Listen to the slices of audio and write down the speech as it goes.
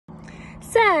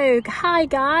So, hi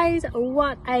guys,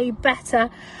 what a better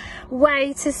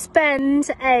way to spend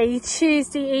a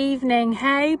Tuesday evening,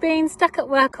 hey? Being stuck at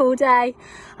work all day.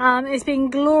 It's been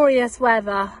glorious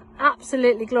weather,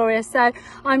 absolutely glorious. So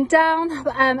I'm down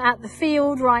at the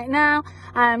field right now.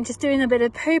 I'm just doing a bit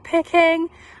of poo picking,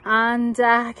 and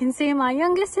I can see my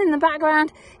youngest in the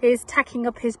background is tacking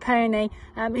up his pony.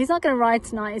 He's not going to ride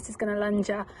tonight, he's just going to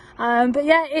lunger. But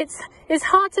yeah, it's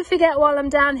hard to forget while I'm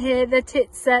down here that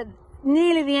it's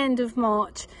nearly the end of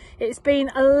March. It's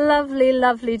been a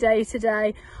lovely day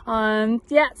today.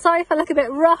 Yeah, sorry if I look a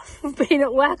bit rough. I've been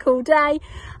at work all day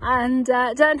and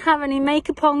don't have any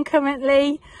makeup on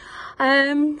currently.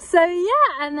 So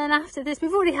yeah, and then after this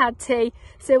we've already had tea,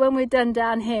 so when we're done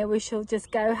down here we shall just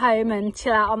go home and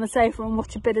chill out on the sofa and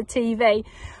watch a bit of TV.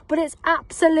 But it's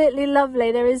absolutely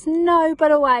lovely. There is no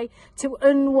better way to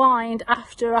unwind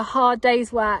after a hard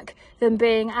day's work than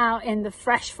being out in the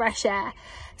fresh air.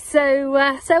 So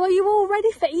are you all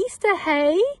ready for Easter,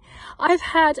 hey? I've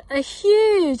had a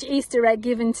huge Easter egg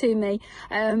given to me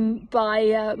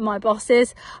by my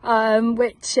bosses,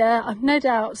 which no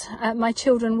doubt my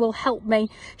children will help me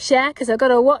share, because I've got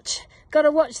to watch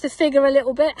the figure a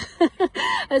little bit,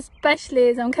 especially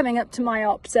as I'm coming up to my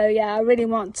op. So yeah, I really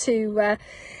want to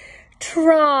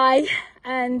try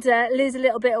and lose a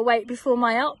little bit of weight before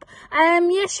my op.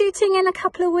 Yeah, shooting in a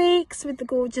couple of weeks with the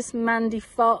gorgeous Mandy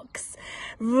Fox.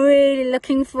 Really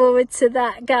looking forward to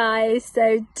that, guys.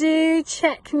 So do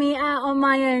check me out on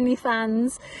my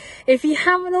OnlyFans. If you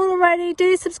haven't already,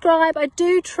 do subscribe. I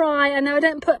do try. I know I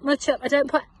don't put much up. I don't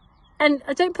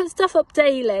put stuff up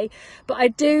daily, but I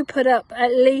do put up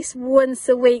at least once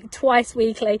a week, twice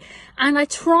weekly, and I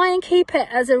try and keep it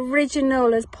as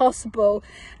original as possible,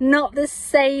 not the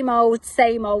same old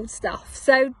stuff.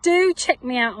 So do check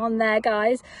me out on there,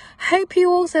 guys. Hope you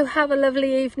also have a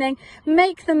lovely evening.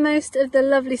 Make the most of the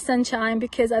lovely sunshine,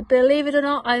 because I believe it or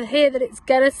not, I hear that it's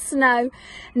gonna snow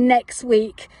next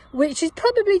week, which is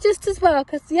probably just as well,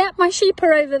 because yeah, my sheep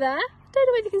are over there. Don't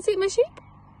know if you can see my sheep.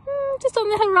 Just on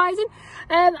the horizon.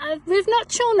 We've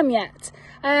not shorn them yet,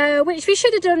 which we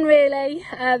should have done really,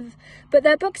 but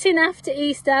they're booked in after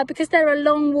Easter because they're a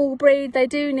long wool breed. They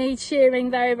do need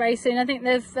shearing very soon. I think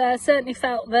they've certainly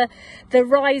felt the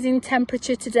rising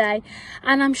temperature today,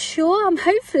 and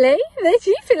hopefully that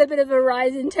you feel a bit of a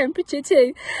rise in temperature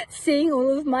too, seeing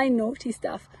all of my naughty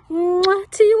stuff. Mwah,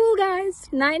 to you all guys,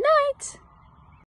 night.